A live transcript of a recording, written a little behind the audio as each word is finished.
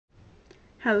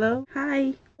Hello,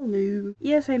 hi, hello.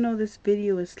 Yes, I know this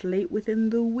video is late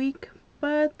within the week,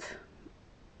 but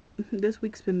this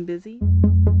week's been busy.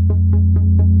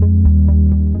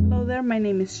 Hello there, my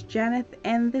name is Janeth,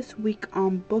 and this week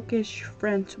on Bookish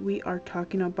Friends we are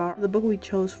talking about the book we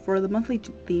chose for the monthly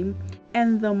theme.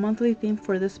 And the monthly theme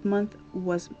for this month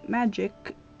was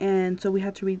magic, and so we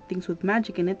had to read things with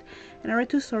magic in it. And I read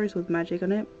two stories with magic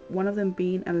on it, one of them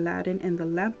being Aladdin and the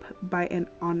Lamp by an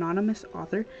anonymous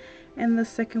author, and the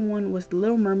second one was The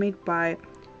Little Mermaid by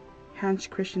Hans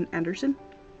Christian Andersen.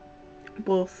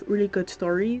 Both really good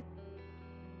stories.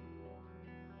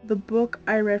 The book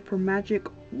I read for magic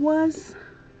was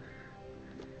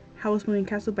Howl's Moving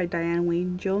Castle by Diana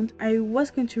Wynne Jones. I was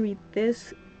going to read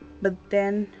this, but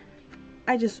then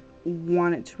I just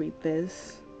wanted to read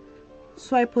this,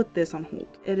 so I put this on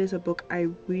hold. It is a book I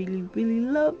really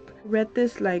love. Read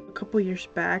this like a couple years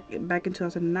back in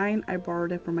 2009. I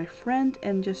borrowed it from my friend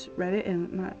and just read it,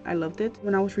 and I loved it.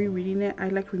 When I was rereading it, I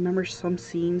like remember some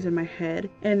scenes in my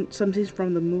head and some scenes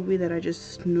from the movie that I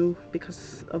just knew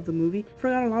because of the movie.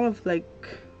 Forgot a lot of like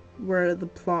where the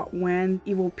plot went,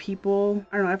 evil people,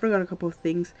 I don't know, I forgot a couple of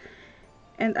things.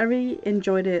 And I really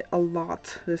enjoyed it a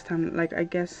lot this time. Like, I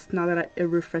guess now that it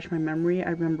refreshed my memory, I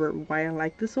remember why I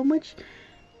liked this so much.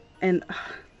 And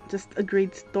just a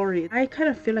great story. I kind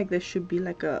of feel like this should be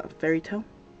like a fairy tale.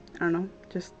 I don't know,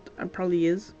 just it probably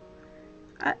is.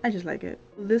 I just like it.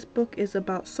 This book is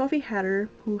about Sophie Hatter,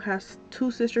 who has two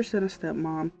sisters and a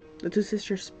stepmom. The two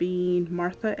sisters being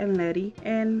Martha and Letty,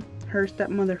 and her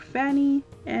stepmother Fanny.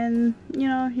 And you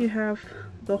know, you have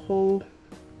the whole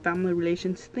family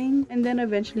relations thing, and then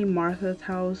eventually Martha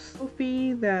tells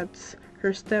Sophie that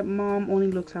her stepmom only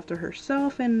looks after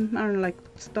herself, and I don't know, like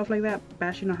stuff like that,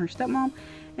 bashing on her stepmom.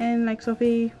 And like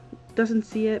Sophie doesn't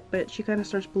see it, but she kind of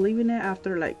starts believing it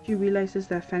after like she realizes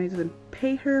that Fanny doesn't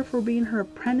pay her for being her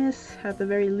apprentice at the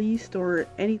very least, or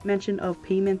any mention of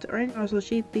payment or anything. So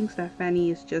she thinks that Fanny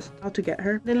is just out to get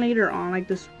her. Then later on, like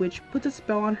this witch puts a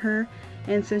spell on her,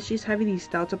 and since she's having these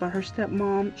doubts about her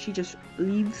stepmom, she just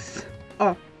leaves.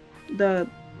 Oh, the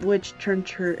witch turns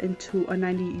her into a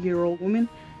 90-year-old woman,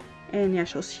 and yeah,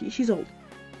 she's old.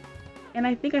 And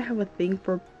I think I have a thing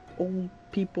for old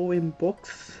people in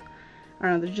books. I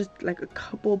don't know, there's just like a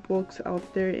couple books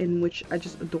out there in which I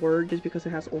just adore just because it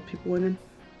has old people in it.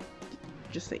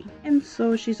 Just saying. And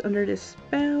so she's under this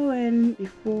spell, and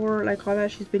before like all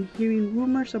that, she's been hearing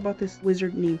rumors about this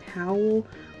wizard named Howl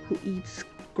who eats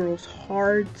girls'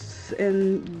 hearts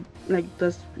and like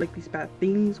does like these bad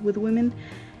things with women.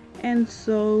 And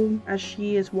so as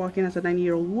she is walking as a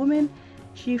 90-year-old woman,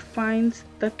 she finds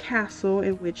the castle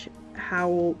in which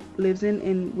Howl lives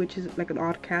in which is like an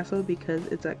odd castle because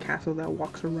it's a castle that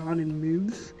walks around and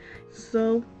moves.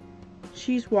 So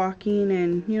she's walking,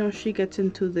 and you know, she gets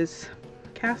into this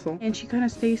castle and she kind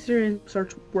of stays there and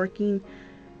starts working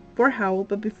for Howl.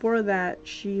 But before that,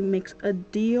 she makes a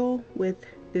deal with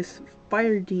this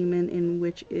fire demon in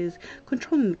which is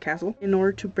controlling the castle in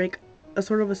order to break a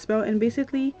sort of a spell. And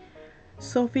basically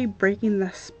Sophie breaking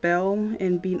the spell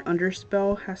and being under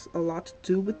spell has a lot to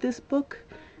do with this book,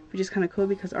 which is kind of cool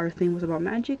because our theme was about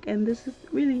magic, and this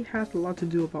really has a lot to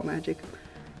do about magic.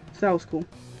 So that was cool.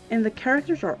 And the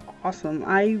characters are awesome.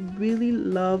 I really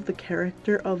love the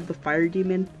character of the fire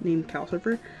demon named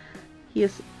Calcifer. He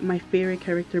is my favorite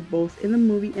character both in the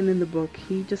movie and in the book.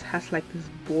 He just has like this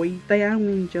voice. Diana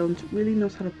Wynne Jones really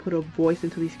knows how to put a voice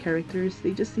into these characters.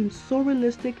 They just seem so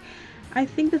realistic. I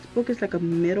think this book is like a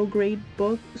middle grade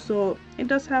book, so it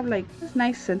does have like this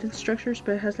nice sentence structures,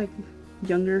 but it has like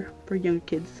younger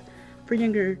kids, for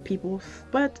younger people.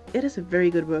 But it is a very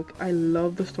good book. I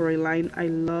love the storyline. I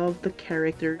love the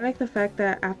character. I like the fact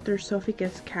that after Sophie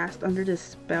gets cast under this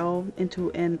spell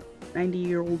into an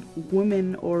 90-year-old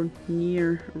woman or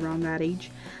near around that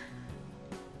age,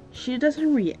 she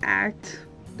doesn't react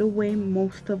the way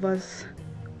most of us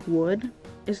would.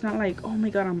 It's not like, oh my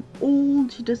god, I'm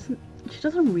old. She doesn't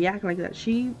react like that.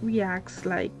 She reacts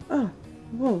like, oh,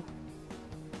 whoa,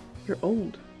 you're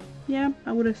old. Yeah,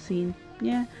 I would have seen.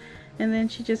 Yeah. And then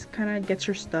she just kind of gets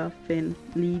her stuff and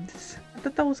leaves. I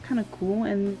thought that was kind of cool.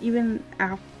 And even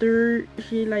after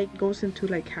she like goes into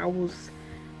like Howl's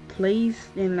place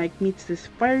and like meets this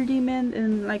fire demon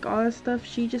and like all that stuff,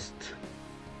 she's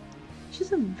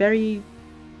a very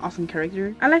awesome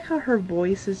character. I like how her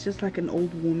voice is just like an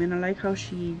old woman. I like how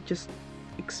she just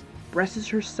expresses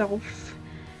herself.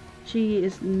 She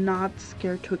is not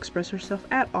scared to express herself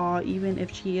at all, even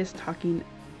if she is talking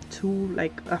to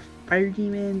like a fire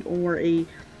demon or a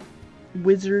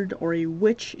wizard or a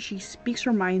witch. She speaks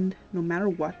her mind no matter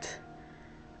what.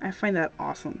 I find that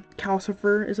awesome.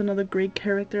 Calcifer is another great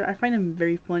character. I find him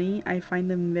very funny. I find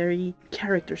them very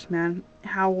characters, man.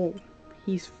 Howl,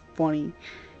 he's funny.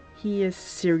 He is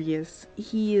serious.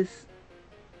 He is...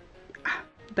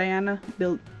 Diana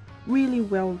built really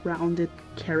well-rounded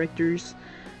characters.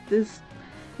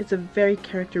 It's a very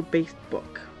character-based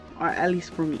book, or at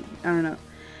least for me. I don't know.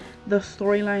 The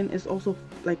storyline is also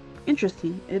like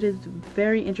interesting. It is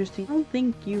very interesting. I don't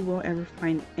think you will ever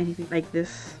find anything like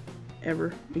this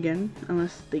ever again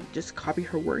unless they just copy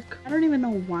her work. I don't even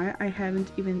know why I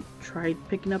haven't even tried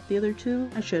picking up the other two.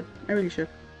 I should. I really should.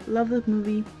 Love the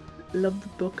movie, love the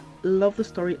book, love the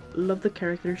story, love the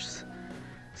characters.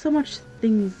 So much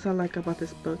things I like about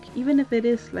this book, even if it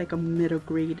is like a middle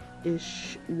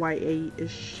grade-ish,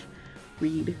 YA-ish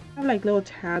read. I have like little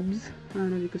tabs. I don't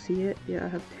know if you can see it. Yeah, I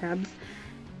have tabs.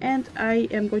 And I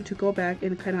am going to go back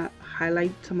and kind of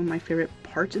highlight some of my favorite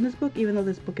parts in this book, even though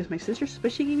this book is my sister's,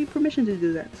 but she gave me permission to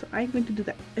do that, so I'm going to do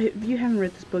that. If you haven't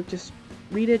read this book, just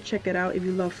read it, check it out. If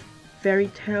you love fairy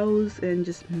tales and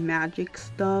just magic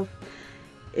stuff,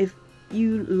 if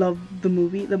you love the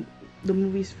movie, the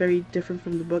movie is very different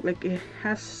from the book. Like, it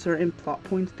has certain plot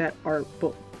points that are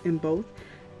in both,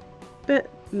 but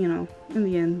you know, in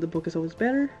the end, the book is always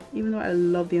better, even though I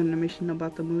love the animation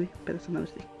about the movie, but that's another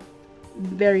thing.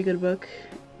 Very good book.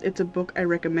 It's a book I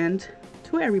recommend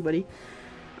to everybody.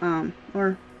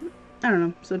 Or I don't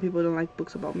know, some people don't like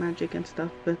books about magic and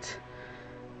stuff, but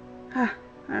I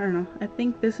don't know. I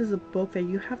think this is a book that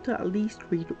you have to at least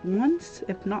read once,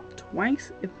 if not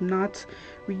twice, if not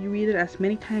reread it as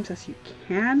many times as you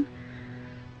can.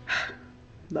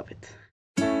 Love it.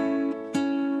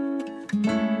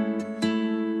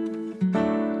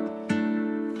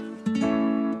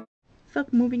 The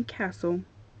Moving Castle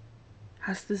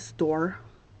has this door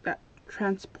that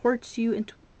transports you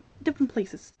into different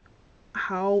places.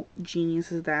 How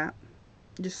genius is that?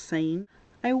 Just saying.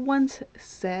 I once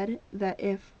said that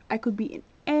if I could be in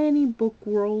any book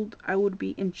world, I would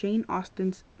be in Jane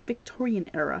Austen's Victorian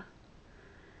era.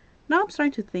 Now I'm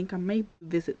starting to think I may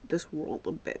visit this world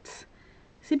a bit.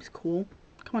 It seems cool.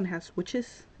 Come on, it has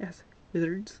witches, it has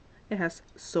wizards, it has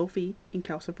Sophie and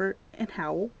Calcifer and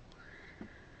Howl.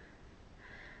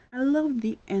 I love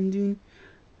the ending.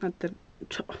 Not the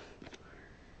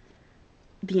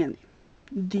ending.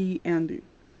 The ending.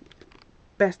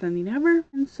 Best ending ever.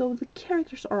 And so the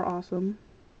characters are awesome.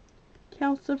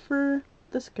 Calcifer,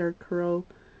 the Scarecrow,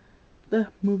 the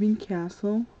Moving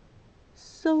Castle,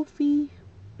 Sophie.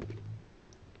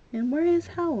 And where is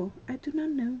Howl? I do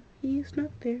not know. He is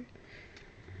not there.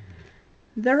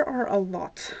 There are a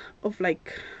lot of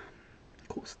like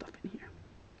cool stuff in here.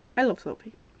 I love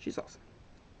Sophie. She's awesome.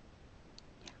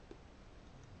 Yeah.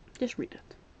 Just read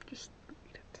it. Just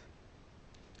read it.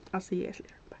 I'll see you guys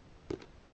later.